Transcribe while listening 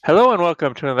Hello and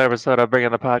welcome to another episode of Bringing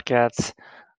the Podcast.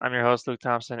 I'm your host Luke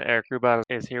Thompson. Eric Rubot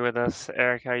is here with us.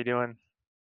 Eric, how you doing?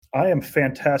 I am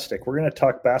fantastic. We're going to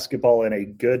talk basketball in a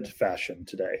good fashion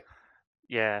today.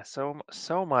 Yeah,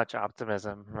 so much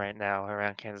optimism right now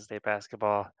around Kansas State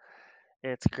basketball.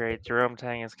 It's great. Jerome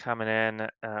Tang is coming in,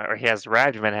 or he has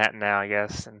arrived in Manhattan now, I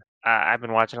guess. And I've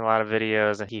been watching a lot of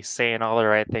videos, and he's saying all the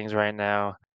right things right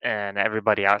now. And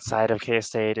everybody outside of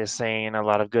K-State is saying a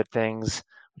lot of good things,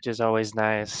 which is always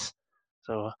nice.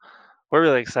 So we're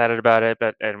really excited about it,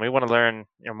 and we want to learn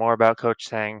more about Coach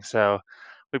Tang. So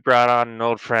we brought on an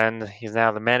old friend. He's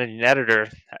now the managing editor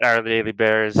at our Daily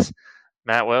Bears,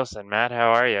 Matt Wilson. Matt,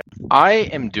 how are you?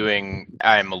 I'm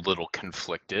a little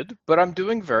conflicted, but I'm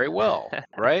doing very well,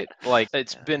 right? Like,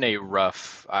 it's been a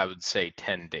rough, I would say,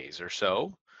 10 days or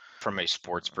so from a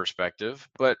sports perspective,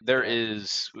 but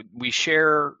we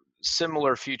share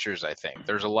similar futures, I think.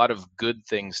 There's a lot of good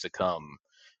things to come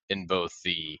in both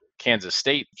the Kansas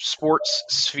State sports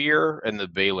sphere and the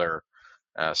Baylor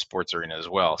sports arena as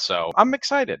well. So I'm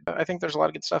excited. I think there's a lot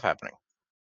of good stuff happening.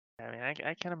 I mean,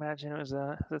 I can imagine it was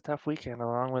a tough weekend.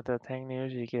 Along with the Tang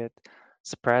news, you get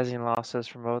surprising losses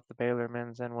from both the Baylor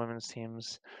men's and women's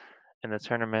teams in the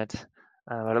tournament.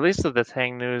 But at least with the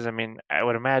Tang news, I mean, I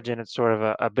would imagine it's sort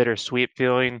of a bittersweet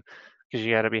feeling because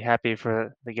you got to be happy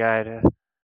for the guy to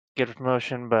get a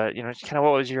promotion. But just kind of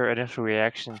what was your initial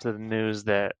reaction to the news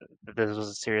that this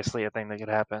was seriously a thing that could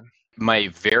happen? My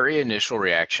very initial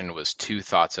reaction was two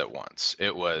thoughts at once.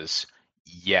 It was,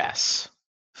 yes,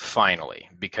 finally,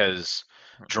 because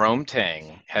Jerome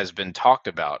Tang has been talked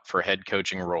about for head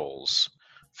coaching roles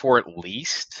for at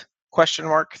least ?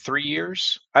 3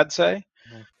 years, I'd say.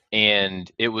 Mhm.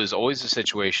 And it was always a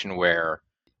situation where,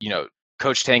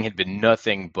 Coach Tang had been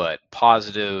nothing but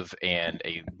positive and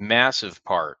a massive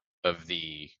part of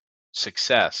the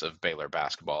success of Baylor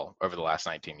basketball over the last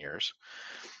 19 years.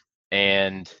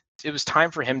 And it was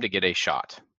time for him to get a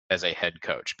shot as a head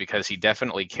coach because he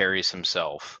definitely carries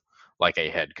himself like a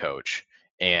head coach.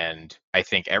 And I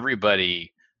think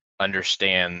everybody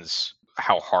understands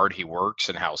how hard he works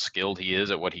and how skilled he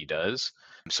is at what he does.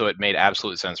 So it made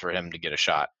absolute sense for him to get a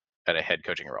shot at a head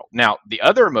coaching role. Now, the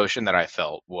other emotion that I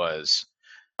felt was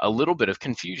a little bit of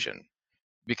confusion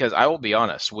because I will be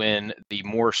honest, when the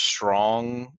more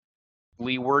strongly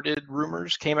worded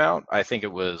rumors came out, I think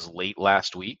it was late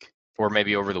last week or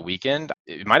maybe over the weekend,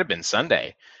 it might have been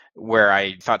Sunday, where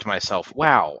I thought to myself,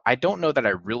 wow, I don't know that I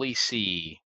really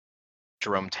see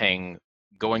Jerome Tang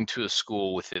going to a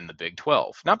school within the Big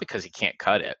 12. Not because he can't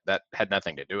cut it, that had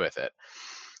nothing to do with it.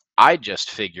 I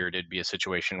just figured it'd be a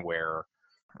situation where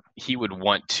he would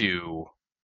want to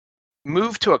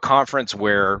move to a conference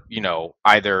where,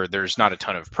 either there's not a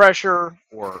ton of pressure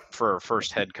or for a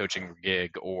first head coaching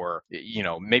gig, or,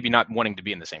 maybe not wanting to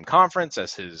be in the same conference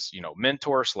as his,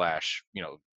 mentor slash,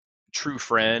 true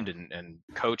friend and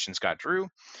coach in Scott Drew.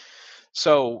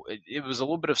 So it was a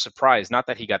little bit of surprise, not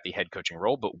that he got the head coaching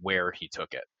role, but where he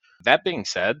took it. That being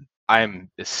said, I'm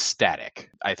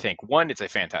ecstatic. I think one, it's a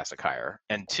fantastic hire,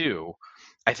 and two,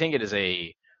 I think it is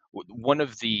one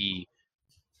of the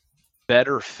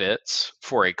better fits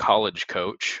for a college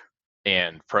coach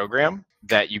and program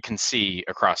that you can see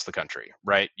across the country,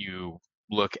 right? You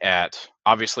look at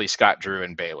obviously Scott Drew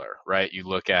and Baylor, right? You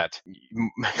look at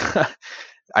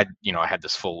I had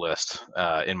this full list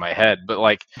in my head, but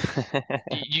like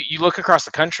you look across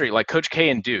the country, like Coach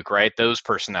K and Duke, right? Those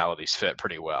personalities fit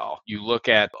pretty well. You look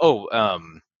at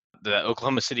the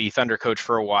Oklahoma City Thunder coach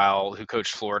for a while, who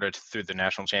coached Florida through the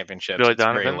national championships. Billy It's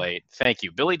very Donovan. late. Thank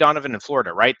you, Billy Donovan in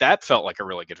Florida, right? That felt like a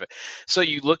really good fit. So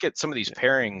you look at some of these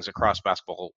pairings across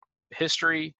basketball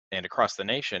history and across the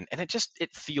nation, and it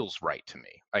feels right to me,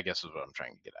 I guess is what I'm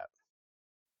trying to get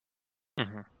at.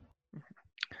 Hmm.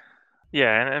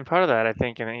 Yeah, and part of that, I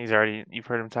think, and you've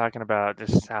heard him talking about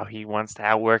just how he wants to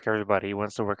outwork everybody. He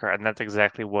wants to work hard, and that's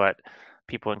exactly what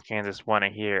people in Kansas want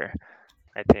to hear,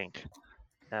 I think.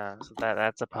 So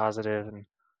that's a positive, and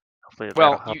hopefully that'll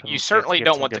Well, help you him certainly get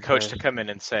don't some want the good coach players. to come in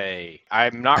and say,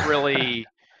 "I'm not really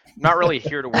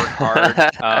here to work hard.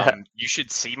 You should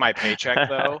see my paycheck,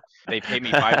 though. They pay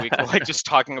me biweekly." Like, just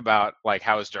talking about like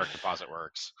how his direct deposit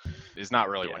works is not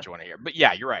really Yeah. what you want to hear. But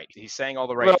yeah, you're right. He's saying all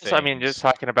the But right also, I mean, just things.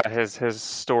 talking about his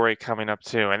story coming up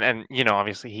too, and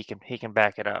obviously he can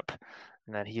back it up,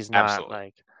 and that he's not Absolutely.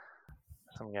 like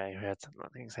some guy who had some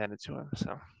things handed to him.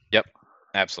 So Yep.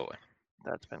 Absolutely.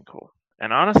 that's been cool.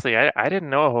 And honestly, I didn't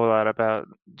know a whole lot about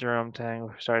Jerome Tang. We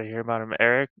started to hear about him.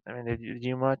 Eric, I mean, did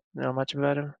you know much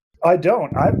about him? I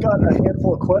don't. I've got a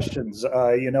handful of questions.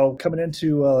 Coming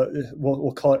into,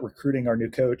 we'll call it recruiting our new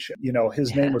coach.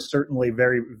 His name Yeah. was certainly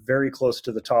very, very close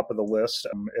to the top of the list.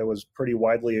 It was pretty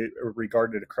widely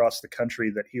regarded across the country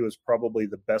that he was probably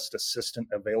the best assistant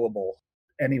available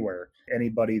anywhere.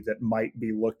 Anybody that might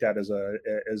be looked at as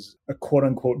a quote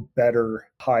unquote better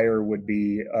hire would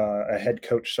be a head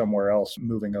coach somewhere else,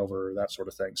 moving over, that sort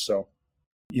of thing. So,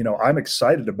 I'm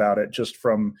excited about it just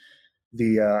from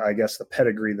I guess the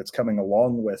pedigree that's coming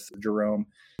along with Jerome.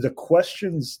 The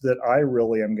questions that I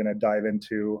really am going to dive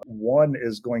into, one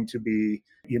is going to be,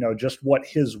 just what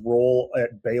his role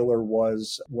at Baylor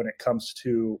was when it comes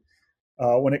to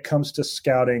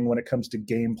scouting, when it comes to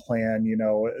game plan.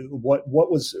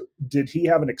 Did he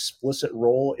have an explicit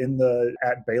role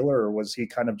at Baylor, or was he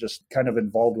kind of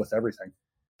involved with everything?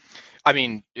 I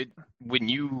mean, when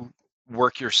you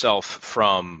work yourself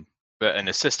from an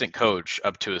assistant coach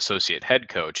up to associate head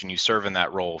coach and you serve in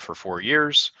that role for 4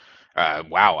 years,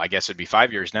 wow, I guess it'd be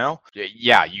 5 years now.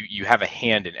 Yeah, you have a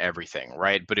hand in everything,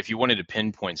 right? But if you wanted to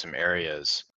pinpoint some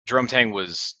areas, Jerome Tang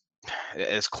was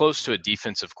as close to a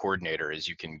defensive coordinator as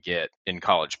you can get in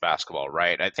college basketball,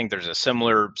 right? I think there's a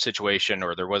similar situation,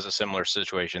 or there was a similar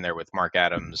situation there with Mark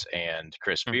Adams and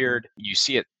Chris Beard. You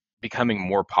see it becoming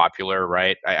more popular,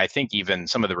 right? I think even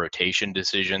some of the rotation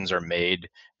decisions are made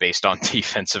based on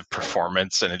defensive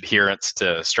performance and adherence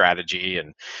to strategy,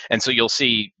 and so you'll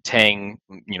see Tang,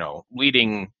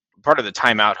 leading part of the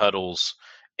timeout huddles,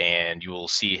 and you will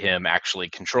see him actually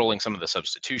controlling some of the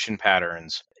substitution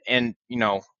patterns, and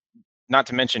not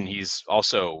to mention he's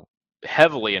also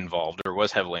heavily involved, or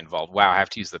was heavily involved. Wow, I have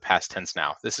to use the past tense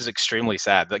now. This is extremely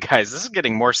sad. But guys, this is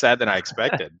getting more sad than I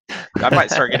expected. I might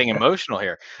start getting emotional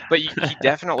here. But he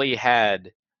definitely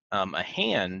had a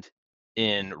hand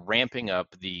in ramping up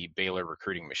the Baylor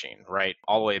recruiting machine, right?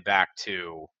 All the way back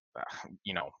to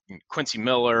Quincy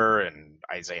Miller and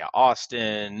Isaiah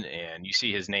Austin, and you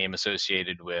see his name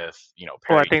associated with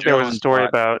Well, I Perry think there was a Jones. story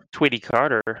about Tweety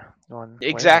Carter going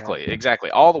way back. Exactly,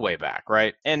 all the way back,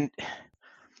 right? And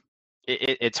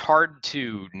it's hard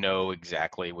to know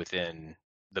exactly within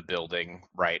the building,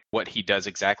 right, what he does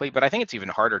exactly, but I think it's even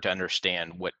harder to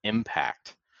understand what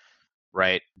impact,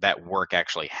 right, that work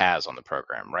actually has on the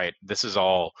program, right? This is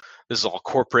all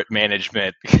corporate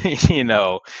management,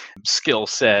 skill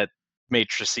set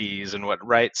matrices and what,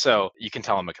 right? So you can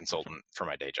tell I'm a consultant for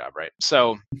my day job, right?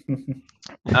 So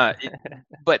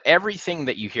but everything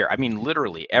that you hear, I mean,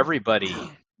 literally everybody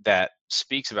that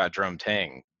speaks about Jerome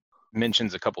Tang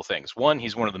mentions a couple things. One,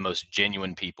 he's one of the most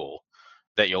genuine people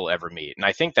that you'll ever meet, and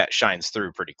I think that shines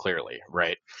through pretty clearly,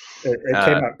 right? It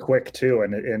came out quick too,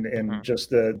 and just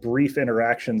the brief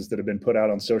interactions that have been put out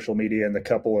on social media, and the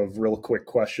couple of real quick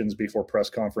questions before press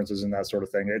conferences and that sort of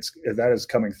thing. That is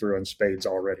coming through in spades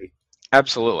already.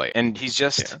 Absolutely, and he's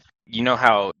just. You know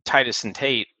how Titus and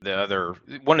Tate,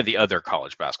 one of the other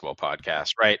college basketball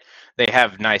podcasts, right? They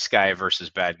have nice guy versus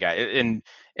bad guy,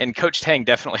 and Coach Tang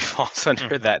definitely falls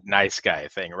under that nice guy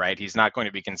thing, right? He's not going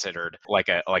to be considered like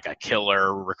a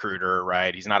killer recruiter,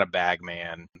 right? He's not a bag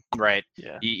man, right?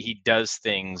 Yeah. He does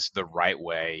things the right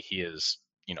way. He has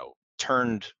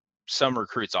turned some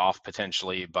recruits off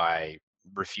potentially by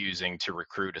refusing to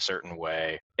recruit a certain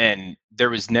way. And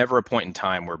there was never a point in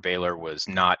time where Baylor was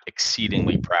not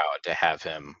exceedingly proud to have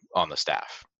him on the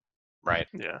staff, right?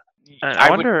 Yeah. I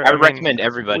would recommend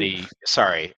everybody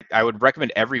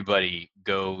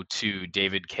go to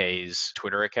David Kay's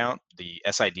Twitter account, the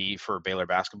SID for Baylor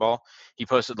basketball. He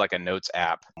posted like a notes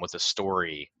app with a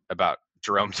story about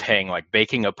Jerome Tang like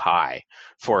baking a pie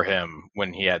for him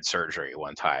when he had surgery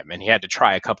one time, and he had to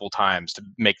try a couple times to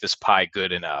make this pie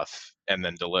good enough and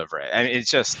then deliver it. I mean,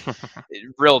 it's just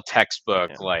real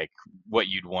textbook, like what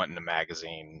you'd want in a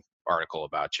magazine article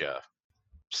about you,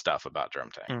 stuff about Jerome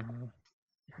Tang.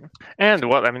 And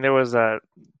there was a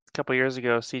couple years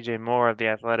ago, CJ Moore of The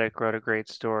Athletic wrote a great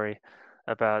story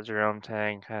about Jerome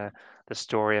Tang, kind of the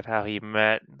story of how he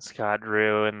met Scott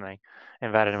Drew and like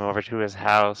invited him over to his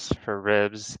house for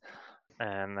ribs,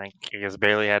 and like I guess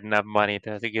Bailey had enough money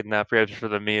to get enough ribs for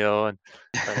the meal, and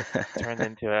but it turned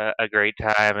into a great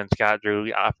time, and Scott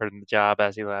Drew offered him the job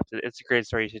as he left. It's a great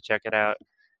story. You should check it out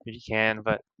if you can.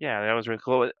 But yeah, that was really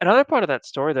cool. Another part of that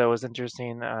story though was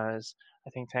interesting. Is I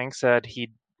think Tang said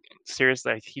he'd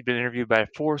been interviewed by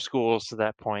 4 schools to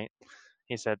that point.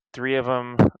 He said 3 of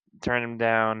them turned him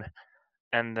down,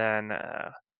 and then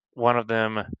one of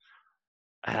them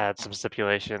had some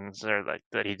stipulations or like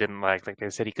that he didn't like. Like they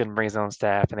said he couldn't bring his own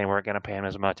staff, and they weren't going to pay him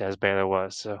as much as Baylor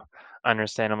was. So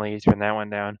understandably, he turned that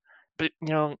one down. But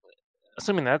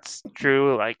assuming that's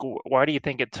true, like why do you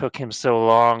think it took him so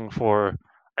long for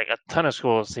like a ton of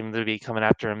schools seem to be coming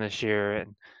after him this year,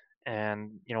 and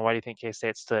And why do you think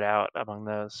K-State stood out among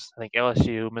those? I think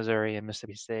LSU, Missouri, and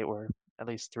Mississippi State were at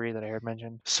least three that I heard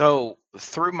mentioned. So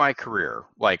through my career,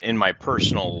 like in my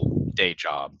personal day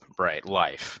job, right,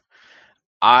 life,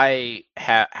 I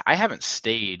haven't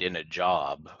stayed in a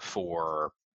job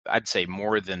for, I'd say,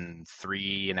 more than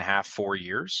 3.5, 4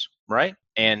 years, right?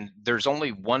 And there's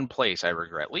only one place I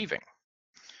regret leaving,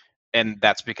 and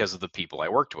that's because of the people I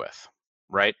worked with,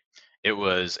 right? It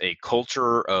was a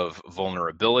culture of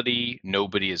vulnerability.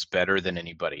 Nobody is better than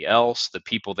anybody else. The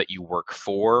people that you work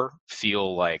for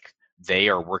feel like they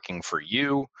are working for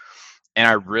you. And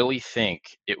I really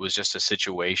think it was just a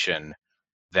situation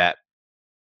that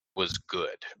was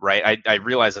good, right? I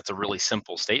realize that's a really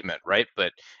simple statement, right?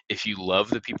 But if you love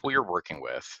the people you're working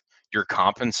with, you're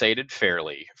compensated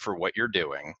fairly for what you're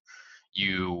doing,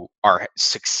 you are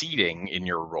succeeding in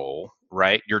your role,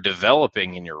 right? You're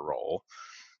developing in your role.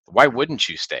 Why wouldn't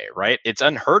you stay, right? It's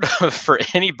unheard of for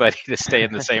anybody to stay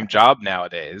in the same job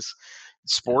nowadays,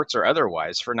 sports or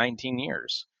otherwise, for 19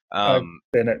 years. I've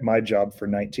been at my job for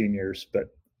 19 years, but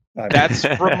That's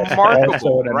also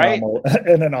remarkable, right?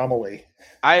 an anomaly.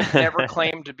 I've never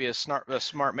claimed to be a smart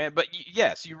man, but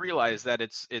yes, you realize that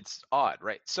it's odd,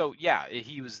 right? So yeah,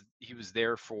 he was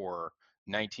there for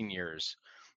 19 years.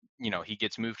 He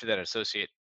gets moved to that associate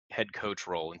head coach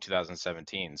role in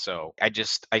 2017. So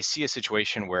I see a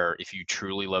situation where if you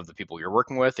truly love the people you're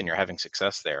working with and you're having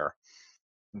success there,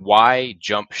 why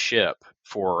jump ship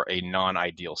for a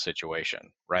non-ideal situation,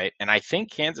 right? And I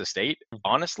think Kansas State,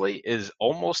 honestly, is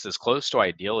almost as close to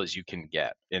ideal as you can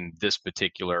get in this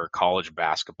particular college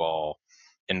basketball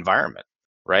environment,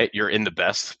 right? You're in the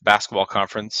best basketball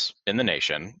conference in the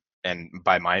nation, and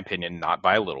by my opinion, not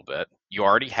by a little bit. You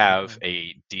already have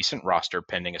a decent roster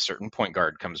pending a certain point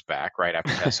guard comes back, right,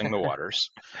 after testing the waters,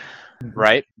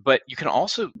 right? But you can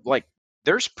also, like,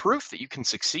 there's proof that you can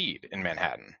succeed in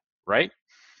Manhattan, right?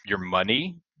 Your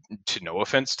money, to no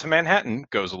offense to Manhattan,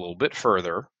 goes a little bit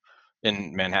further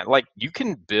in Manhattan. Like, you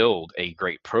can build a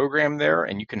great program there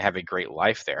and you can have a great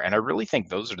life there. And I really think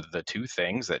those are the two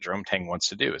things that Jerome Tang wants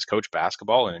to do, is coach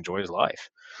basketball and enjoy his life.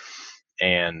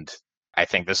 And I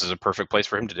think this is a perfect place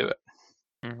for him to do it.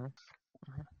 Mm-hmm.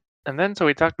 And then, so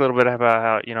we talked a little bit about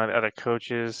how, the other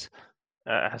coaches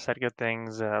have said good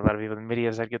things. A lot of people in the media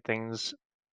have said good things.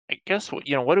 I guess, what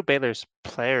do Baylor's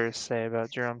players say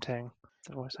about Jerome Tang? It's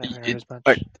the voice I haven't heard as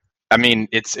much. I mean,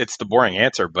 it's the boring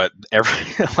answer, but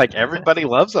everybody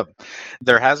loves him.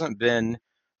 There hasn't been,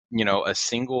 a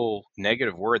single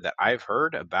negative word that I've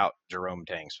heard about Jerome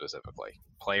Tang specifically.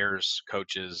 Players,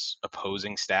 coaches,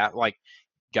 opposing staff, like,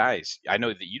 guys, I know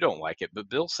that you don't like it, but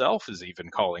Bill Self is even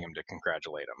calling him to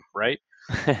congratulate him, right?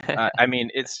 I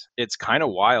mean, it's kind of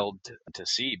wild to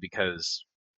see, because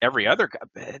there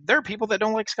are people that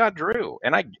don't like Scott Drew,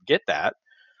 and I get that,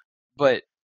 but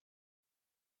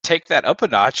take that up a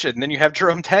notch, and then you have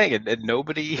Jerome Tang, and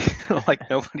nobody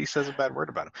nobody says a bad word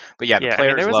about him. But yeah, the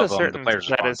players love him. The players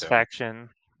respond to him.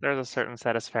 There's a certain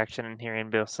satisfaction in hearing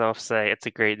Bill Self say it's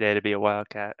a great day to be a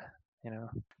Wildcat.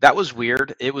 That was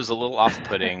weird. It was a little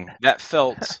off-putting. That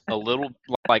felt a little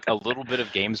like a little bit of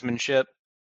gamesmanship.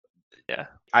 Yeah.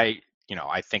 I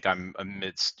think I'm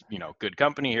amidst good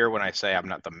company here when I say I'm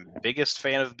not the biggest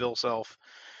fan of Bill Self.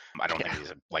 I don't think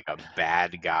he's a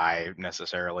bad guy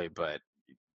necessarily, but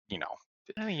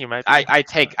I think you might. I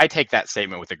take that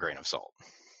statement with a grain of salt.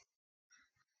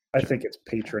 I think it's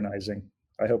patronizing.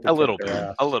 I hope a little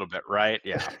bit, right?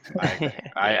 Yeah,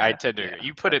 I tend to.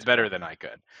 You put it better than I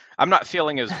could. I'm not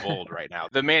feeling as bold right now.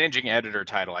 The managing editor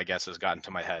title, I guess, has gotten to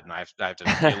my head, and I have to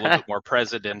be a little bit more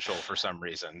presidential for some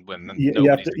reason when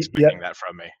nobody's expecting that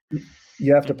from me.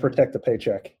 You have to protect the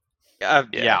paycheck. Yeah,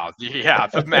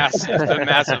 the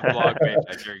massive blog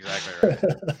paycheck. You're exactly right.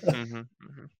 Mm-hmm.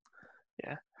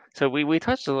 Yeah. So we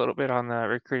touched a little bit on the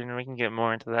recruiting, and we can get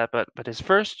more into that. But his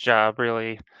first job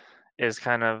really is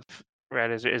kind of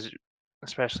is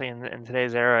especially in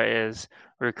today's era, is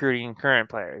recruiting current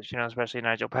players. Especially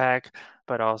Nigel Pack,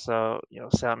 but also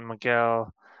Selton Miguel,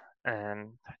 and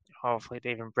hopefully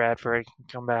David Bradford can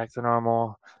come back to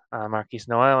normal. Marquise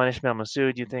Noel and Ishmael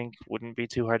Massoud, you think wouldn't be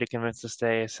too hard to convince to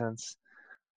stay, since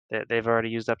they've already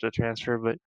used up the transfer.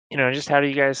 But just how do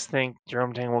you guys think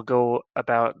Jerome Tang will go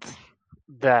about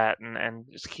that and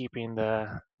just keeping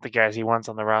the guys he wants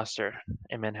on the roster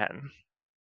in Manhattan?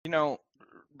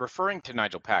 Referring to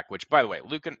Nigel Pack, which, by the way,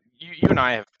 Luke, you and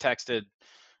I have texted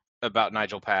about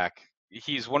Nigel Pack.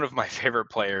 He's one of my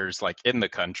favorite players, in the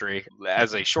country.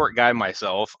 As a short guy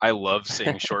myself, I love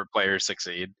seeing short players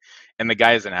succeed, and the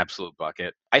guy is an absolute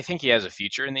bucket. I think he has a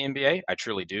future in the NBA. I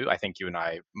truly do. I think you and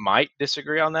I might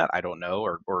disagree on that. I don't know,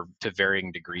 or to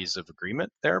varying degrees of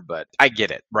agreement there, but I get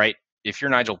it, right? if you're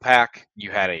Nigel Pack,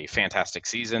 you had a fantastic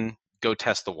season, go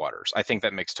test the waters. I think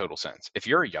that makes total sense. If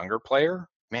you're a younger player,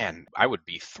 man, I would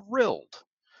be thrilled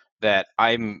that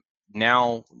I'm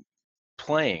now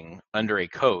playing under a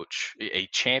coach, a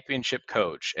championship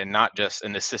coach, and not just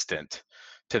an assistant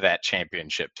to that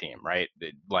championship team, right?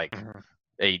 Like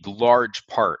a large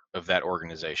part of that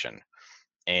organization.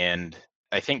 And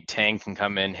I think Tang can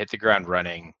come in, hit the ground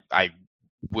running. I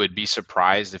would be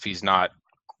surprised if he's not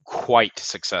quite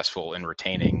successful in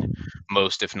retaining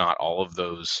most, if not all, of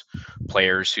those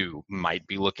players who might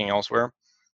be looking elsewhere.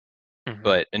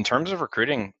 But in terms of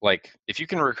recruiting, like if you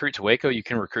can recruit to Waco, you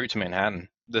can recruit to Manhattan.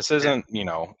 This isn't,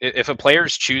 if a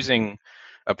player's choosing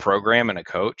a program and a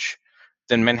coach,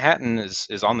 then Manhattan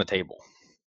is on the table.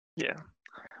 Yeah.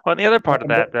 Well, the other part of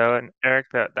that, though, and Eric,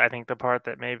 that I think the part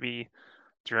that maybe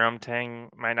Jerome Tang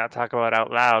might not talk about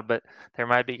out loud, but there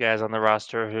might be guys on the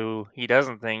roster who he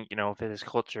doesn't think, fit his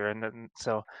culture. And then,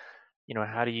 so,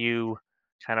 how do you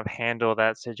kind of handle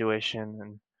that situation?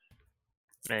 And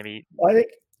maybe I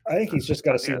think he's just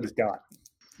got to see what he's got.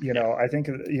 I think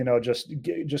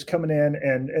just coming in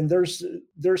and there's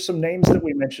some names that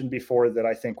we mentioned before that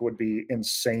I think would be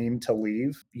insane to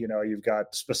leave. You've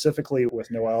got specifically with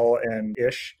Noel and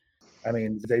Ish. I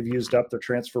mean, they've used up their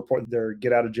their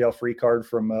get out of jail free card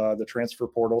from the transfer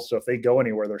portal. So if they go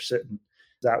anywhere, they're sitting.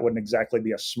 That wouldn't exactly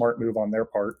be a smart move on their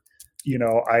part.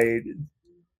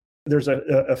 There's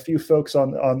a few folks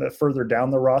on the further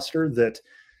down the roster that.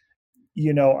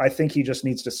 I think he just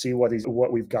needs to see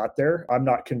what we've got there. I'm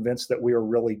not convinced that we are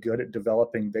really good at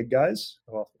developing big guys.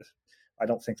 Well, I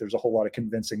don't think there's a whole lot of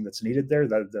convincing that's needed there.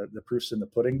 The proof's in the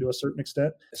pudding to a certain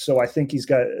extent. So I think he's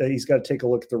got to take a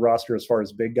look at the roster as far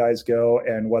as big guys go,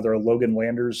 and whether Logan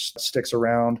Landers sticks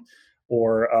around,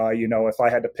 or if I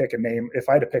had to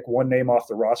pick one name off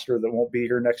the roster that won't be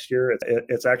here next year,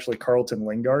 it's actually Carlton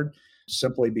Lingard.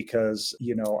 Simply because,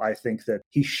 I think that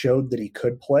he showed that he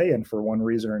could play, and for one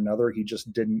reason or another, he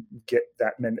just didn't get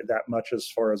that much as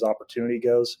far as opportunity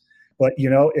goes. But,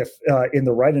 if in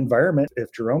the right environment,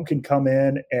 if Jerome can come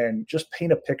in and just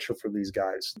paint a picture for these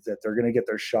guys that they're going to get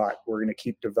their shot, we're going to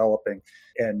keep developing,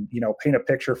 and, paint a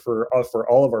picture for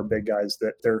all of our big guys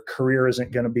that their career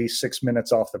isn't going to be 6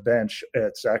 minutes off the bench.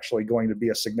 It's actually going to be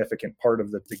a significant part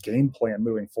of the game plan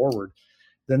moving forward.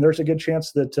 Then there's a good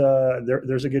chance that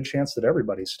there's a good chance that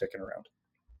everybody's sticking around.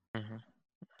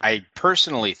 I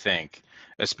personally think,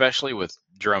 especially with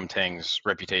Jerome Tang's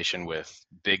reputation with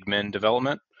big men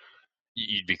development,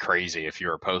 you'd be crazy if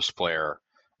you're a post player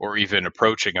or even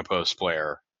approaching a post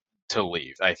player to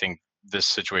leave. I think this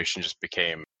situation just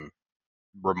became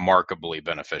remarkably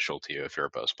beneficial to you if you're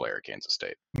a post player at Kansas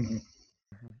State.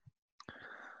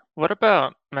 What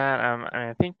about Matt?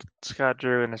 I think Scott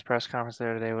Drew in his press conference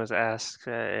there today was asked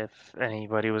if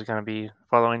anybody was going to be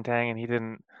following Tang, and he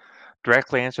didn't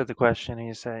directly answer the question.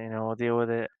 He said, we'll deal with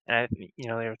it. And, they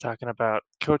were talking about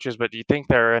coaches, but do you think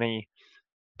there are any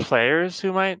players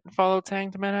who might follow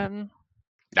Tang to Manhattan?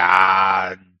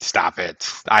 Stop it.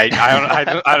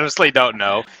 I honestly don't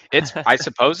know. I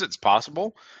suppose it's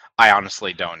possible. I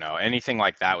honestly don't know. Anything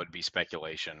like that would be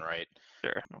speculation, right?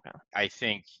 Sure. Okay. I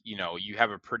think, you have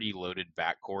a pretty loaded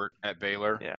backcourt at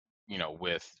Baylor. Yeah.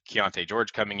 With Keontae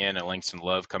George coming in and Langston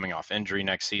Love coming off injury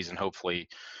next season, hopefully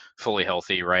fully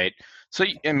healthy, right? So,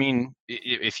 I mean,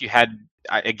 if you had,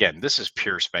 again, this is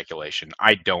pure speculation.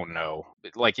 I don't know.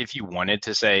 Like, if you wanted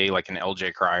to say like an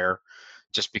LJ Cryer,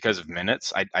 just because of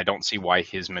minutes, I don't see why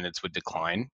his minutes would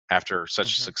decline after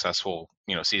such a successful,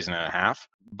 season and a half.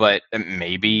 But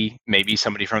maybe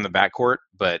somebody from the backcourt,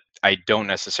 but I don't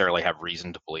necessarily have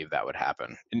reason to believe that would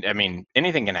happen. I mean,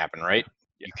 anything can happen, right?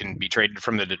 You can be traded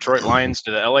from the Detroit Lions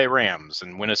to the LA Rams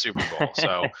and win a Super Bowl.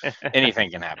 So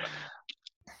anything can happen.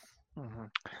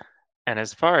 And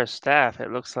as far as staff,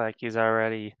 it looks like he's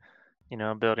already,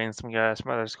 building some guys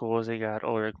from other schools. He got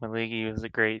Ulrich Maligi, who has a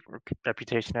great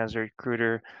reputation as a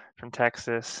recruiter from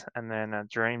Texas, and then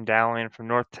Jermaine Dowling from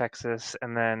North Texas.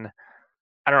 And then,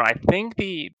 I don't know, I think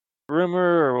the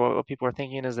rumor or what people are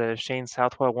thinking is that if Shane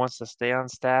Southwell wants to stay on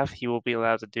staff, he will be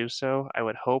allowed to do so. I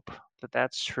would hope that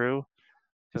that's true,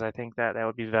 because I think that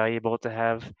would be valuable to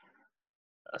have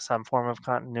some form of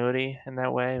continuity in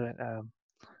that way. But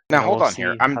now hold on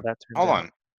here.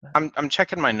 I'm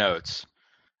checking my notes.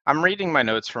 I'm reading my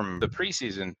notes from the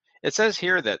preseason. It says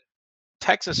here that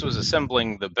Texas was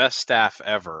assembling the best staff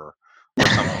ever, or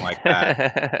something like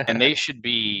that, and they should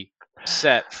be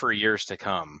set for years to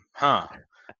come. Huh?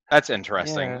 That's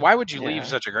interesting. Why would you leave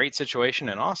such a great situation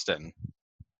in Austin?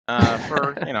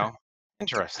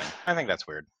 Interesting. I think that's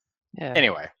weird. Yeah.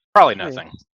 Anyway, probably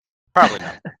nothing. Probably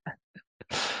nothing.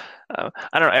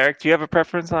 I don't know, Eric. Do you have a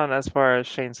preference on as far as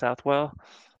Shane Southwell?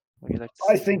 Would you like to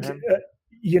I see from think,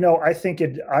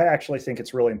 him? I actually think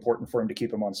it's really important for him to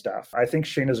keep him on staff. I think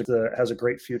Shane has a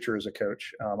great future as a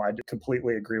coach. I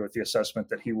completely agree with the assessment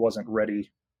that he wasn't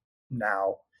ready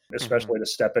now, especially to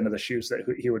step into the shoes that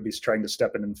he would be trying to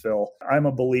step in and fill. I'm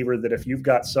a believer that if you've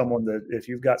got someone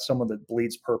that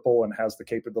bleeds purple and has the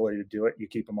capability to do it, you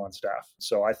keep him on staff.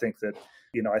 So I think that,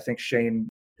 I think Shane,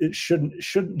 it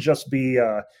shouldn't just be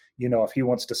if he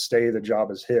wants to stay, the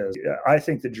job is his. I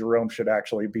think that Jerome should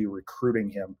actually be recruiting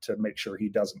him to make sure he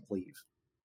doesn't leave.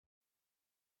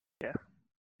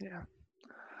 Yeah,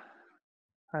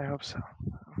 I hope so.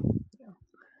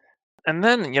 And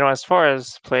then, as far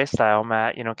as play style,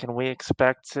 Matt, can we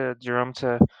expect Jerome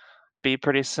to be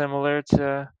pretty similar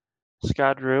to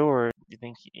Scott Drew, or do you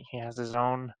think he has his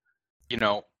own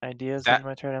ideas that he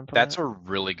might try to implement? That's a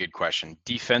really good question.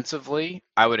 Defensively,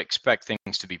 I would expect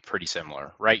things to be pretty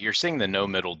similar, right? You're seeing the no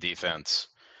middle defense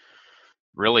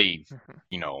really,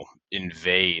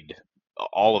 invade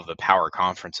all of the power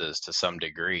conferences to some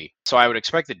degree. So I would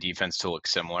expect the defense to look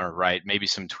similar, right? Maybe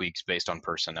some tweaks based on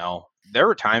personnel. There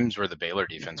were times where the Baylor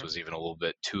defense was even a little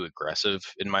bit too aggressive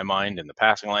in my mind in the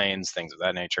passing lanes, things of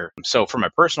that nature. So from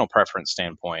a personal preference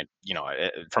standpoint,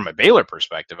 from a Baylor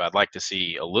perspective, I'd like to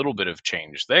see a little bit of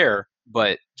change there.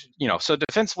 But, so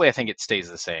defensively, I think it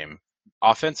stays the same.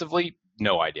 Offensively,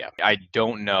 no idea. I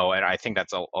don't know. And I think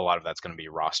that's a lot of that's going to be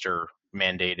roster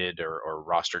mandated or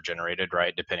roster generated,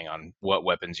 right? Depending on what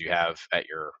weapons you have at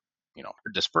your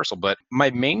dispersal. But my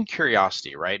main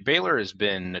curiosity, right? Baylor has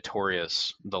been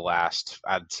notorious the last,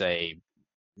 I'd say,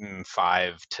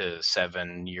 5 to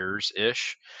 7 years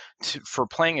ish for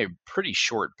playing a pretty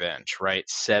short bench, right?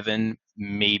 7,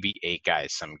 maybe 8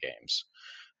 guys some games,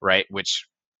 right? Which,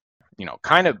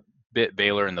 kind of bit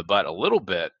Baylor in the butt a little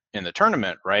bit in the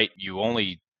tournament, right? You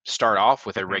only start off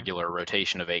with a regular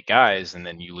rotation of 8 guys, and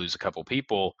then you lose a couple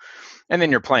people, and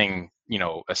then you're playing,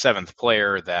 a 7th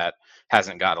player that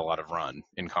hasn't got a lot of run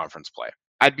in conference play.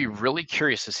 I'd be really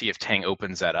curious to see if Tang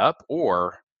opens that up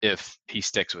or if he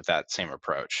sticks with that same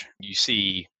approach. You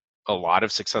see a lot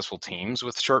of successful teams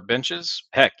with short benches.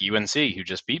 Heck, UNC, who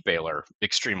just beat Baylor,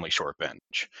 extremely short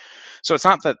bench. So it's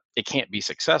not that it can't be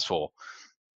successful.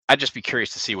 I'd just be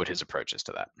curious to see what his approach is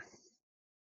to that.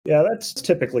 Yeah, that's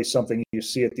typically something you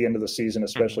see at the end of the season,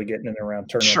 especially getting in around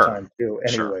tournament time too.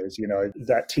 Anyways,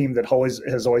 that team that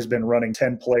has always been running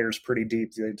 10 players pretty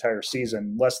deep the entire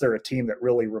season, unless they're a team that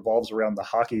really revolves around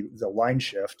the line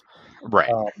shift.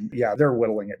 Right. They're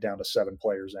whittling it down to 7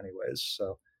 players anyways.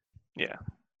 So yeah.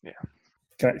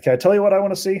 Can I tell you what I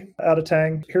want to see out of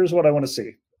Tang? Here's what I want to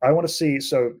see. I want to see,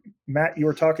 so Matt, you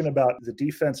were talking about the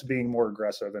defense being more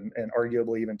aggressive and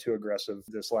arguably even too aggressive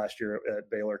this last year at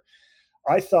Baylor.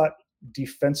 I thought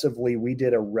defensively we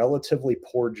did a relatively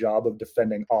poor job of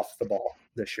defending off the ball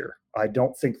this year. I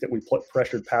don't think that we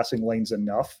pressured passing lanes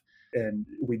enough, and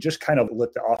we just kind of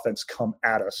let the offense come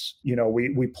at us.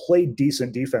 We played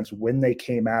decent defense when they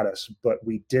came at us, but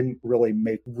we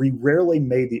rarely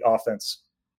made the offense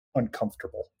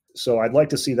uncomfortable. So I'd like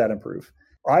to see that improve.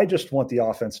 I just want the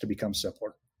offense to become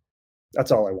simpler. That's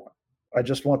all I want. I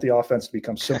just want the offense to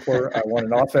become simpler. I want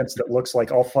an offense that looks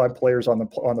like all 5 players on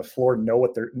the floor know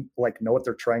what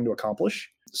they're trying to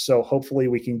accomplish. So hopefully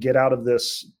we can get out of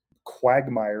this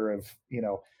quagmire of,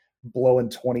 blowing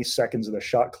 20 seconds of the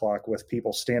shot clock with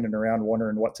people standing around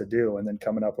wondering what to do and then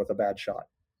coming up with a bad shot.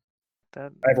 I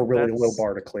have a really low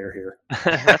bar to clear here.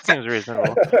 That seems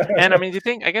reasonable. And do you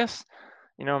think, I guess,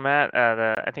 Matt,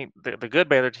 I think the good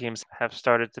Baylor teams have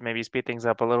started to maybe speed things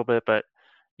up a little bit, but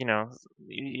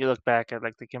you look back at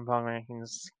like the KenPom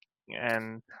rankings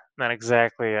and not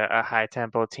exactly a high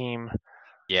tempo team.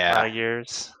 Yeah.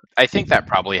 Years. I think that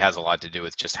probably has a lot to do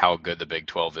with just how good the Big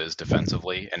 12 is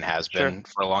defensively and has been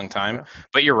for a long time. Sure.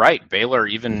 But you're right. Baylor,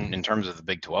 even in terms of the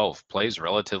Big 12, plays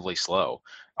relatively slow.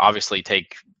 Obviously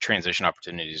take transition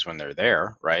opportunities when they're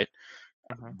there, right?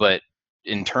 But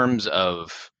in terms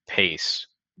of pace,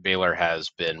 Baylor has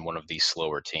been one of the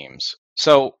slower teams.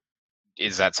 So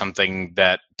is that something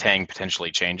that Tang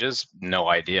potentially changes? No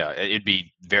idea. It'd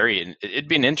be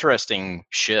an interesting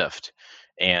shift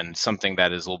and something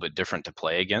that is a little bit different to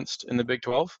play against in the Big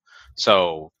 12.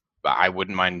 So I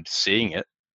wouldn't mind seeing it.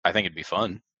 I think it'd be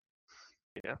fun.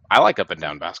 Yeah. I like up and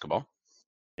down basketball.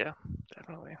 Yeah,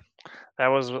 definitely. That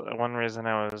was one reason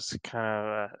I was kind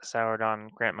of soured on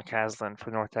Grant McCasland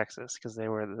for North Texas, because they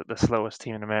were the slowest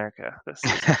team in America this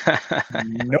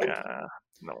season. Nope.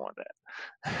 Don't want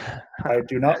that. I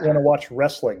do not want to watch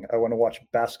wrestling. I want to watch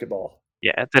basketball.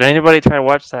 Yeah. Did anybody try to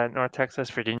watch that North Texas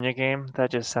Virginia game?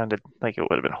 That just sounded like it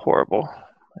would have been horrible.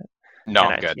 No,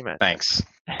 I'm good. Thanks.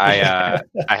 I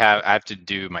have to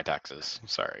do my taxes.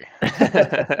 Sorry.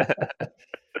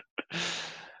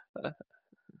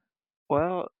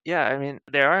 Yeah, I mean,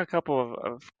 there are a couple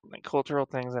of like, cultural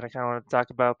things that I kind of want to talk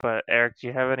about, but Eric, do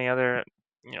you have any other,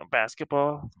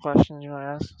 basketball questions you want to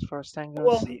ask as far as Tang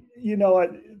Well, goes?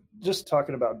 just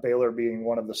talking about Baylor being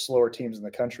one of the slower teams in the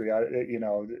country,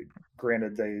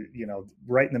 granted they,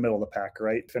 right in the middle of the pack,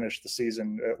 right? Finished the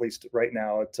season, at least right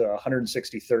now, at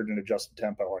 163rd in adjusted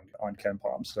tempo on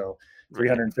KenPom. So Right.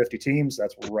 350 teams,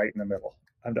 that's right in the middle.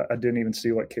 I didn't even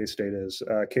see what K-State is.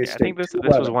 Yeah, I K-State think this was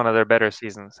 211. one of their better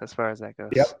seasons as far as that goes.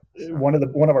 Yep, So, one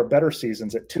of our better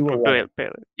seasons at 211.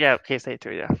 Baylor. Yeah, K-State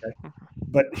too. Yeah. Okay.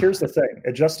 But here's the thing: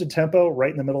 adjusted tempo,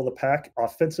 right in the middle of the pack.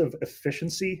 Offensive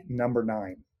efficiency, number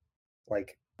 9.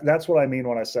 Like that's what I mean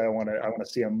when I say I want to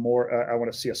see I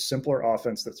want to see a simpler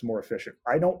offense that's more efficient.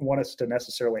 I don't want us to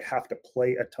necessarily have to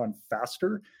play a ton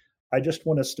faster. I just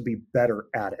want us to be better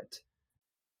at it.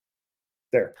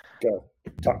 There, go.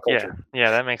 Talk culture.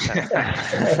 Yeah, that makes sense.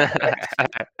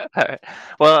 All right.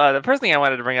 Well, the first thing I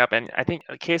wanted to bring up, and I think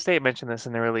K-State mentioned this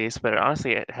in the release, but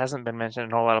honestly, it hasn't been mentioned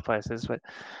in a whole lot of places. But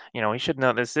we should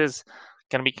know this is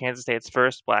going to be Kansas State's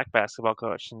first black basketball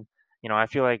coach, and I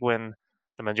feel like when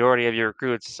the majority of your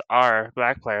recruits are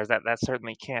black players, that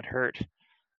certainly can't hurt.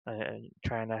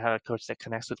 Trying to have a coach that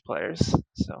connects with players,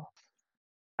 so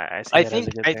I see that as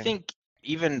a good I thing. think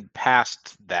even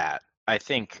past that, I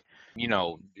think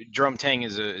Jerome Tang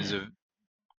is a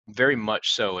very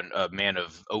much so a man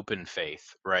of open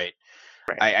faith, right?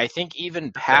 Right. I think even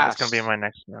That's going past, to be my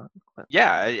next note. But.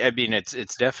 yeah, I mean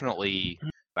it's definitely,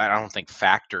 I don't think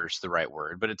factor's the right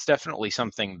word, but it's definitely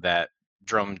something that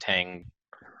Jerome Tang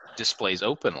displays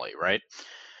openly, right?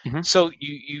 Mm-hmm. So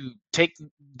you take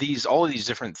all of these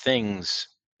different things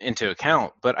into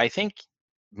account, but I think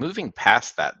moving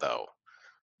past that though,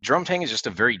 Jerome Tang is just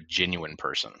a very genuine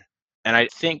person. And I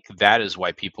think that is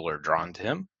why people are drawn to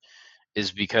him,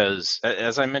 is because,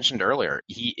 as I mentioned earlier,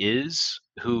 he is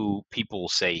who people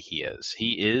say he is.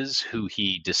 He is who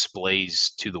he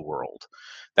displays to the world.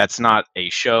 That's not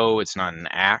a show, it's not an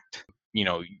act.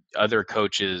 Other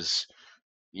coaches,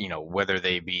 whether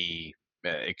they be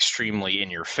extremely in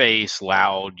your face,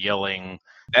 loud, yelling,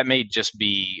 that may just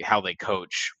be how they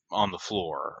coach on the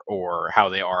floor or how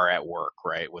they are at work,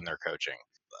 right, when they're coaching.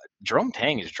 Jerome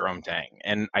Tang is Jerome Tang.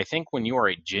 And I think when you are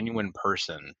a genuine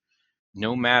person,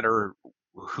 no matter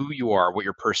who you are, what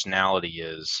your personality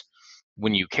is,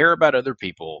 when you care about other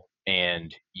people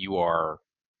and you are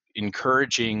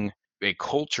encouraging a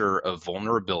culture of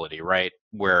vulnerability, right?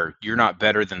 Where you're not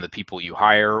better than the people you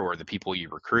hire or the people you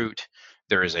recruit.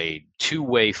 There is a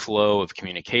two-way flow of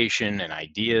communication and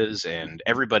ideas, and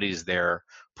everybody's there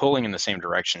pulling in the same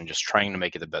direction, just trying to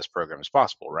make it the best program as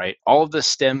possible, right? All of this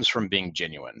stems from being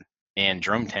genuine, and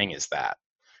Jerome Tang is that.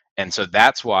 And so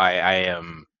that's why I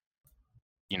am,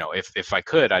 if I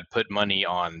could, I'd put money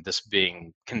on this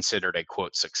being considered a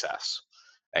quote success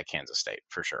at Kansas State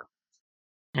for sure.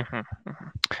 Mm-hmm, mm-hmm.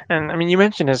 And I mean, you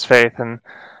mentioned his faith, and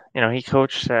he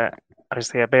coached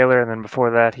obviously at Baylor, and then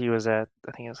before that, he was at,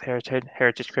 I think it was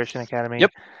Heritage Christian Academy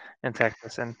Yep. in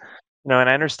Texas. And and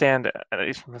I understand, at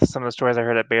least from some of the stories I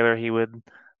heard at Baylor, he would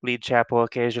lead chapel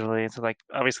occasionally. And so, like,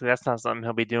 obviously, that's not something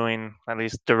he'll be doing at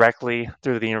least directly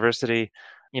through the university.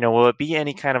 Will it be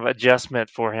any kind of adjustment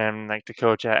for him, like to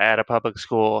coach at a public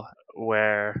school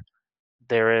where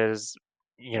there is,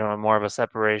 more of a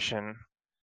separation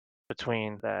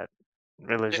between that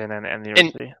religion and the And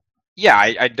university? yeah,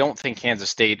 I don't think Kansas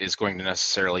State is going to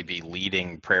necessarily be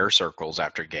leading prayer circles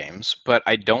after games, but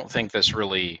I don't think this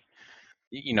really,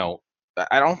 you know,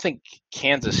 I don't think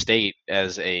Kansas State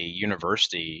as a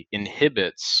university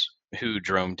inhibits who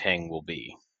Jerome Tang will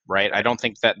be, right? I don't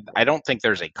think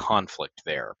there's a conflict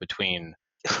there between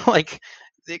like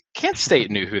Kansas State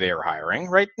knew who they were hiring,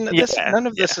 right? Yeah, None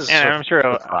of yeah, this is and a I'm sure,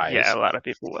 surprise. a lot of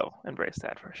people will embrace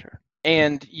that for sure.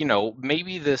 And,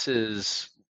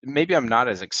 maybe I'm not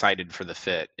as excited for the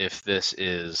fit if this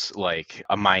is like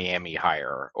a Miami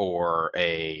hire or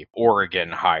a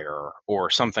Oregon hire or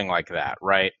something like that,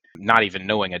 right? Not even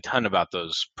knowing a ton about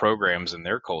those programs and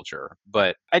their culture.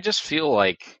 But I just feel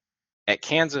like at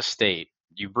Kansas State,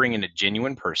 you bring in a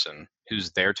genuine person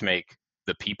who's there to make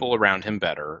the people around him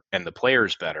better and the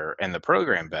players better and the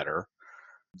program better.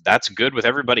 That's good with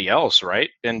everybody else, right?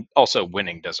 And also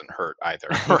winning doesn't hurt either,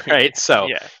 right? So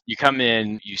Yeah, you come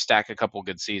in, you stack a couple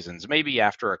good seasons, maybe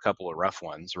after a couple of rough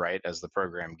ones, right? As the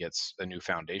program gets a new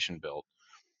foundation built.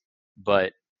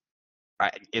 But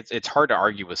it's hard to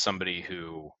argue with somebody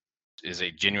who is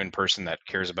a genuine person that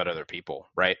cares about other people,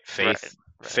 right? right.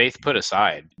 Faith put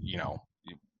aside,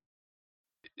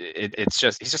 it's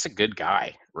just he's just a good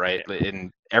guy, right? Yeah.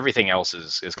 And everything else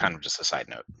is kind of just a side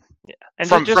note. And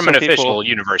just from so an people, official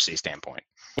university standpoint.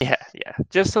 yeah,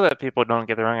 just so that people don't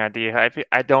get the wrong idea,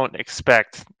 I don't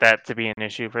expect that to be an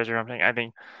issue for Jerome Tang. I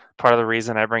think part of the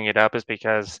reason I bring it up is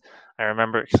because I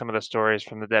remember some of the stories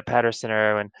from the Deb Patterson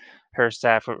era when her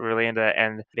staff were really into that,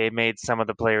 and they made some of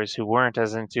the players who weren't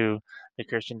as into the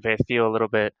Christian faith feel a little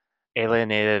bit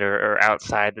alienated or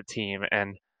outside the team.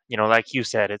 And like you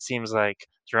said, it seems like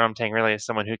Jerome Tang really is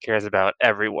someone who cares about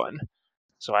everyone.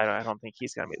 So I don't think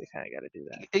he's going to be the kind of guy to do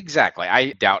that. Exactly.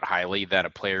 I doubt highly that a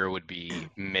player would be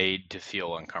made to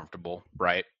feel uncomfortable,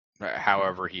 right?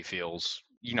 However he feels.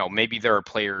 Maybe there are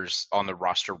players on the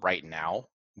roster right now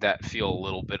that feel a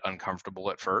little bit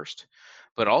uncomfortable at first,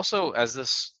 but also as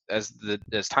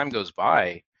time goes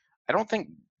by, I don't think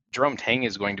Jerome Tang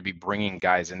is going to be bringing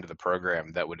guys into the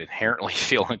program that would inherently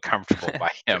feel uncomfortable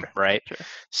by him, right? Sure.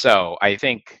 So I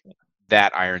think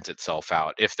that irons itself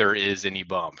out. If there is any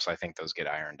bumps, I think those get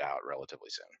ironed out relatively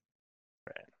soon.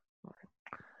 Right.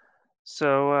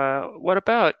 So what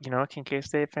about, can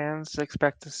K-State fans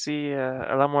expect to see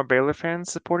a lot more Baylor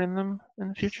fans supporting them in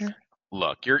the future?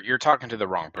 Look, you're talking to the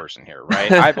wrong person here,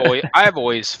 right? I've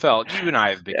always felt, you and I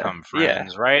have become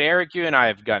friends, right? Eric, you and I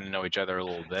have gotten to know each other a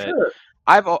little bit. Sure.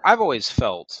 I've always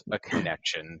felt a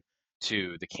connection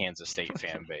to the Kansas State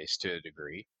fan base to a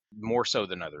degree, more so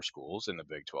than other schools in the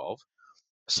Big 12.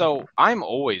 So I'm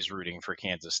always rooting for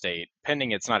Kansas State,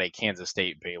 pending it's not a Kansas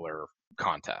State Baylor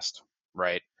contest,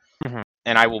 right? Mhm.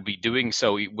 And I will be doing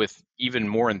so with even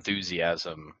more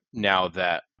enthusiasm now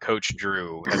that Coach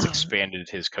Drew has expanded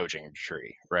his coaching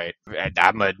tree, right? And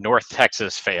I'm a North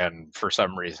Texas fan for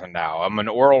some reason now. I'm an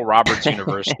Oral Roberts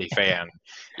University fan,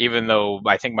 even though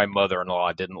I think my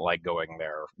mother-in-law didn't like going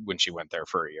there when she went there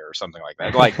for a year or something like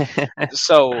that.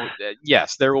 So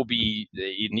yes, there will be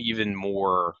an even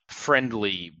more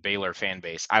friendly Baylor fan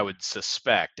base, I would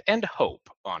suspect and hope,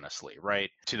 honestly,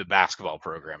 right? To the basketball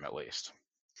program, at least.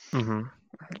 Mm-hmm.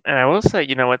 And I will say,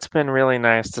 it's been really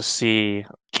nice to see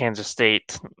Kansas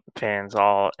State fans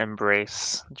all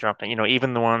embrace Jerome Tang.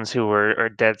 Even the ones who are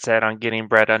dead set on getting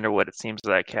Brad Underwood, it seems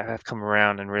like, have come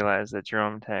around and realized that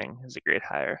Jerome Tang is a great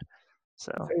hire.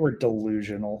 So They were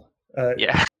delusional.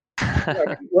 yeah.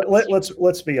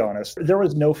 Let's be honest. There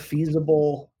was no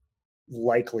feasible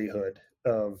likelihood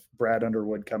of Brad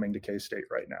Underwood coming to K-State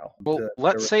right now. Well,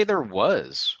 let's say there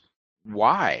was.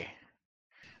 Why?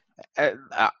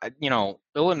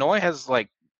 Illinois has like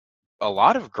a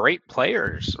lot of great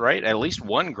players, right? At least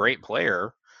one great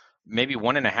player, maybe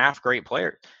one and a half great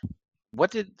player.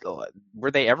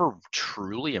 Were they ever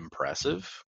truly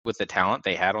impressive with the talent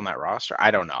they had on that roster? I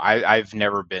don't know. I've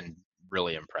never been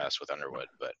really impressed with Underwood,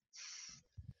 but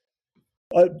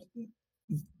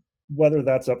whether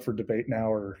that's up for debate now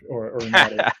or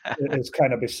not is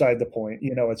kind of beside the point.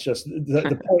 It's just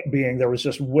the point being there was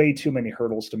just way too many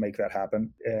hurdles to make that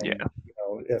happen. And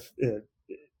if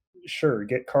sure,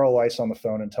 get Carl Weiss on the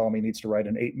phone and tell him he needs to write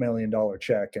an $8 million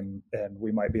check, and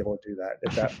we might be able to do that.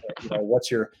 At that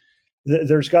point,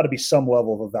 there's got to be some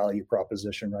level of a value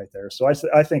proposition right there. So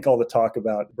I think all the talk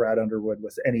about Brad Underwood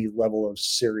with any level of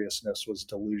seriousness was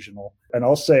delusional. And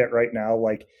I'll say it right now,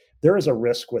 like, there is a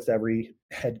risk with every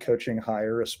head coaching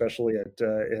hire, especially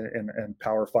in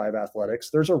Power 5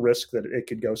 athletics. There's a risk that it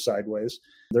could go sideways.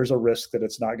 There's a risk that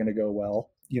it's not going to go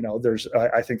well.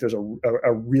 I think there's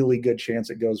a really good chance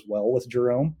it goes well with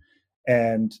Jerome.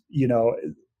 And,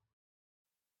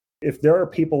 if there are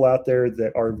people out there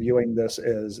that are viewing this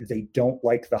as they don't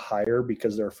like the hire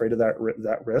because they're afraid of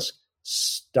that risk,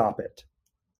 stop it.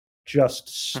 Just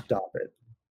stop it.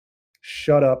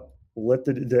 Shut up. Let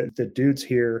the dudes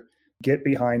here get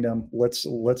behind them. Let's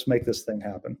make this thing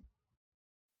happen.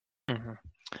 Mm-hmm.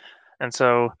 And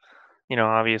so,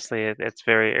 obviously it's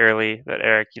very early, but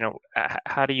Eric,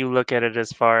 how do you look at it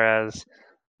as far as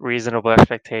reasonable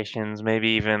expectations, maybe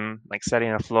even like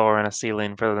setting a floor and a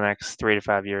ceiling for the next 3 to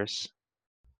 5 years?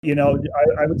 I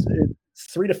would say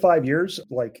 3 to 5 years.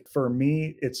 Like, for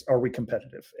me, it's, are we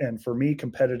competitive? And for me,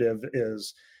 competitive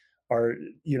is,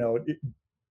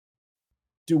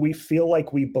 do we feel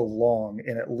like we belong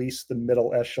in at least the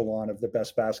middle echelon of the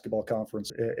best basketball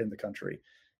conference in the country?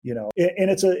 And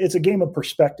it's a game of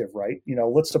perspective, right?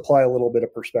 Let's apply a little bit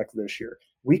of perspective this year.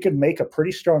 We could make a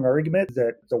pretty strong argument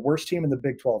that the worst team in the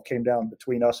Big 12 came down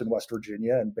between us and West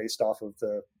Virginia, and based off of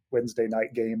the Wednesday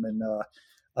night game in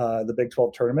the Big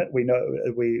 12 tournament, we know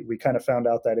we kind of found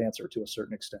out that answer to a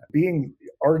certain extent. Being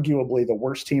arguably the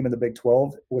worst team in the Big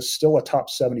 12 was still a top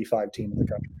 75 team in the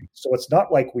country. So it's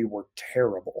not like we were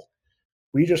terrible.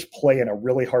 We just play in a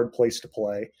really hard place to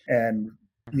play. And,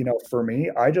 for me,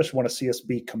 I just want to see us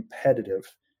be competitive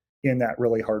in that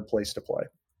really hard place to play.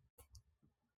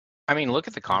 I mean, look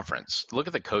at the conference. Look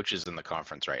at the coaches in the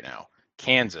conference right now.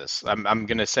 Kansas. I'm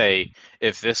gonna say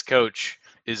if this coach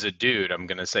is a dude, I'm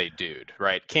gonna say dude,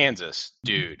 right? Kansas,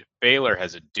 dude. Baylor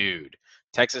has a dude.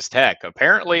 Texas Tech.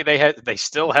 Apparently they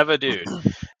still have a dude.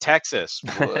 Texas.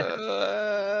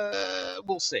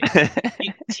 We'll see.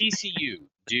 TCU,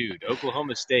 dude.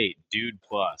 Oklahoma State, dude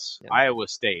plus. Yeah. Iowa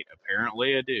State,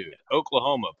 apparently a dude.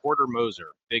 Oklahoma, Porter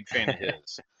Moser, big fan of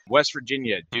his. West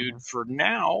Virginia, dude. For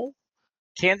now,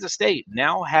 Kansas State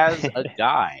now has a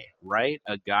guy, right?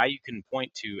 A guy you can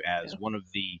point to as one of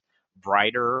the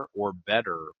brighter or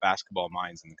better basketball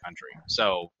minds in the country.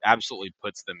 So absolutely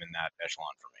puts them in that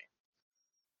echelon for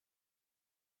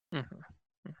me. Mm-hmm.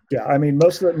 Yeah, I mean,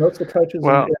 most of the coaches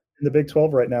well, in the Big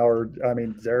 12 right now are. I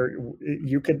mean,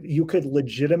 you could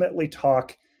legitimately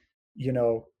talk.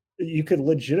 You could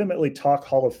legitimately talk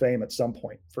Hall of Fame at some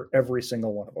point for every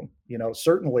single one of them.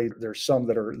 Certainly there's some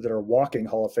that are walking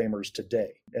Hall of Famers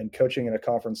today, and coaching in a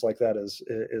conference like that is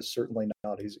certainly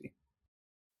not easy.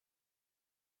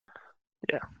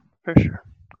 Yeah, for sure.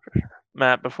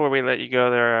 Matt, before we let you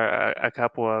go, there are a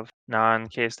couple of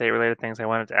non-K-State related things I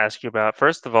wanted to ask you about.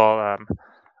 First of all,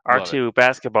 our two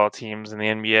basketball teams in the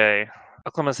NBA,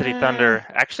 Oklahoma City Thunder,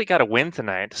 actually got a win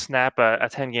tonight to snap a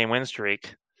 10-game win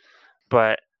streak.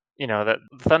 But the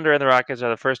Thunder and the Rockets are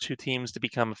the first two teams to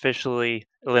become officially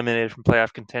eliminated from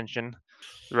playoff contention.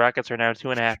 The Rockets are now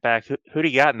 2.5 back. Who do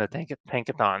you got in the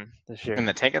tankathon this year? In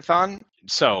the tankathon?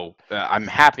 So I'm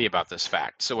happy about this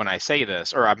fact. So when I say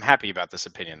this, or I'm happy about this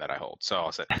opinion that I hold. So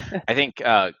I'll say, I think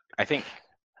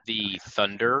the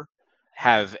Thunder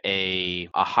have a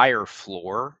higher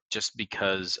floor just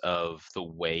because of the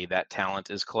way that talent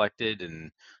is collected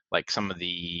and like some of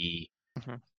the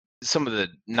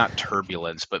not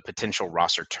turbulence, but potential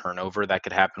roster turnover that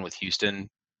could happen with Houston.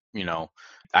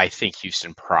 I think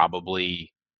Houston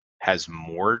probably has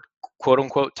more quote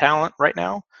unquote talent right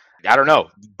now. I don't know.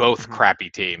 Both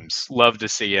crappy teams. Love to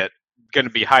see it. Going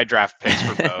to be high draft picks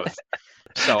for both.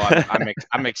 So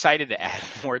I'm excited to add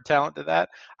more talent to that.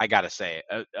 I gotta say,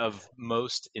 of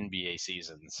most NBA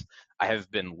seasons, I have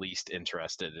been least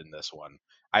interested in this one.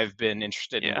 I've been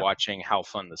interested in watching how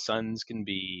fun the Suns can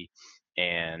be,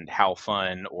 and how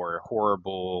fun or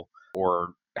horrible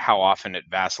or how often it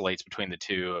vacillates between the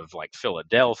two of like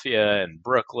Philadelphia and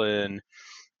Brooklyn.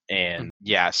 And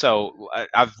so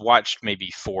I've watched maybe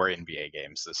 4 NBA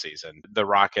games this season. The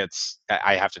Rockets,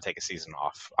 I have to take a season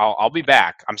off. I'll be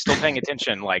back. I'm still paying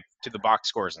attention like to the box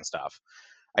scores and stuff.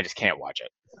 I just can't watch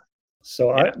it.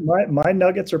 So my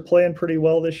Nuggets are playing pretty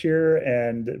well this year,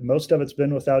 and most of it's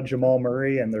been without Jamal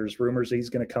Murray, and there's rumors he's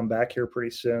going to come back here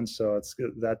pretty soon. So it's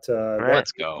good that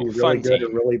let's go. Really Fun good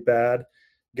team. or really bad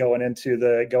going into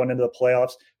the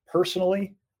playoffs.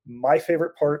 Personally, my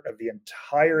favorite part of the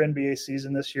entire NBA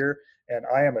season this year, and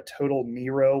I am a total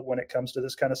Nero when it comes to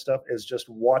this kind of stuff, is just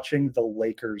watching the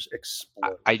Lakers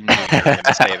explode. I knew you were going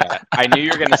to say that. I knew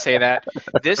you were going to say that.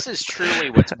 This is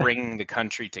truly what's bringing the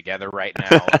country together right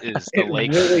now is the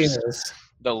Lakers. Really is.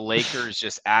 The Lakers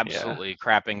just absolutely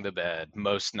crapping the bed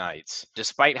most nights.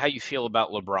 Despite how you feel about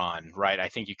LeBron, right? I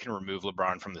think you can remove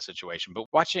LeBron from the situation. But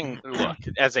look,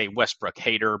 as a Westbrook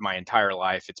hater my entire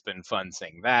life, it's been fun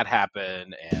seeing that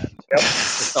happen and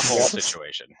just the whole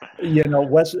situation.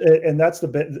 And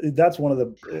that's one of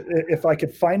the. If I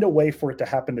could find a way for it to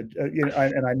happen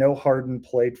and I know Harden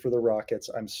played for the Rockets.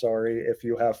 I'm sorry if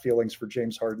you have feelings for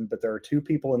James Harden, but there are two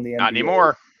people in the NBA. Not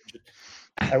anymore.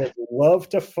 I would love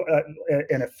to,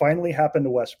 and it finally happened to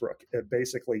Westbrook.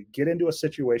 Basically, get into a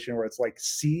situation where it's like,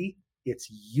 see, it's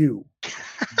you.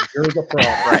 You're the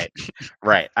problem.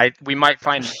 Right. We might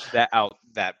find that out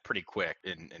pretty quick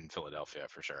in Philadelphia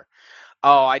for sure.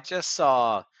 Oh, I just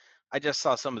saw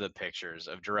some of the pictures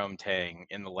of Jerome Tang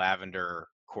in the lavender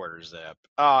quarter zip.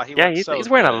 Oh, he's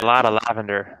wearing a lot of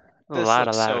lavender. A lot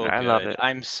of lavender. So I love it.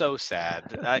 I'm so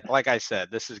sad. Like I said,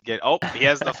 this is good. Oh, he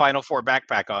has the Final Four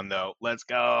backpack on though. Let's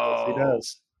go. Yes, he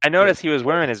does. I noticed he was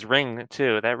wearing his ring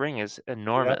too. That ring is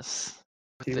enormous.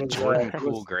 With the Jordan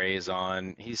Cool Grays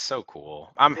on. He's so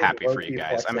cool. I'm happy for you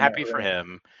guys. I'm happy for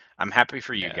him. I'm happy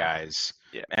for you guys.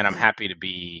 Yeah. And I'm happy to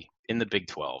be in the Big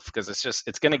 12 because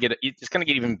it's gonna get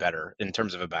even better in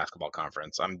terms of a basketball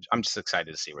conference. I'm just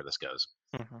excited to see where this goes.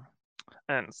 Mm-hmm.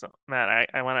 And so, Matt,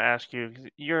 I want to ask you,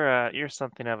 you're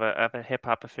something of a hip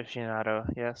hop aficionado,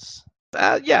 yes?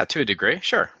 Yeah, to a degree,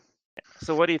 sure.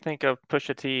 So, what do you think of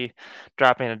Pusha T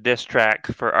dropping a diss track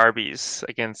for Arby's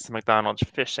against the McDonald's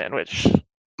fish sandwich?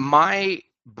 My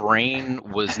brain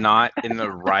was not in the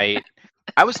right.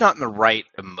 I was not in the right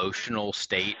emotional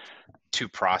state to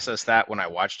process that when I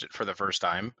watched it for the first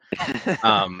time.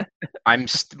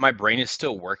 My brain is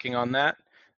still working on that.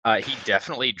 He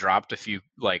definitely dropped a few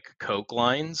like Coke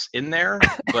lines in there,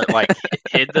 but like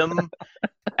hid them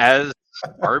as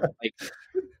like.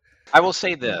 I will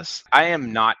say this: I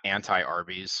am not anti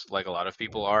Arby's like a lot of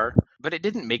people are, but it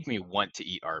didn't make me want to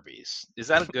eat Arby's. Is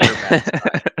that a good or bad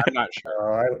sign? I'm not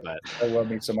sure, but I love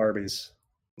me some Arby's.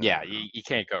 yeah, you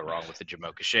can't go wrong with a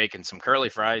Jamocha shake and some curly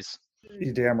fries.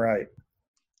 You're damn right.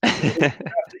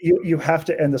 You have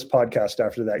to end this podcast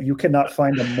after that. You cannot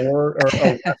find a more or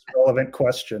a less relevant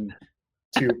question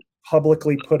to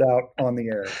publicly put out on the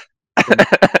air.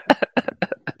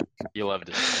 You loved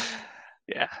it.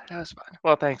 Yeah, that was fun.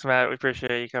 Well, thanks, Matt. We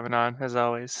appreciate you coming on as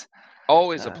always.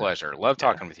 Always a pleasure. Love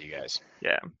talking with you guys.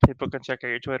 Yeah, people can check out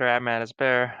your Twitter at Matt is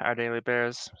Bear, our Daily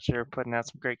Bears. Sure, putting out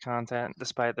some great content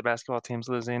despite the basketball teams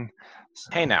losing. So,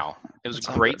 Hey, now it was it's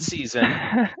a all great good. season.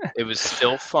 It was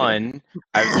still fun.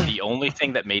 The only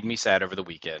thing that made me sad over the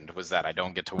weekend was that I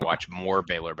don't get to watch more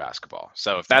Baylor basketball.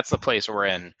 So if that's the place we're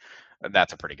in,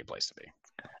 that's a pretty good place to be.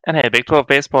 And hey, Big 12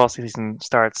 baseball season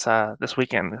starts this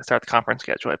weekend. They start the conference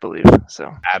schedule, I believe.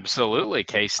 So Absolutely.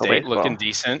 K-State baseball. looking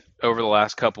decent over the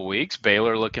last couple weeks.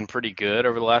 Baylor looking pretty good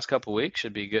over the last couple weeks.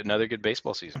 Should be good. Another good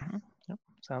baseball season. Yep,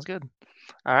 sounds good.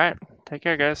 All right. Take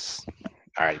care, guys.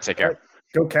 All right. Take care.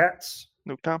 Go Cats.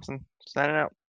 Luke Thompson signing out.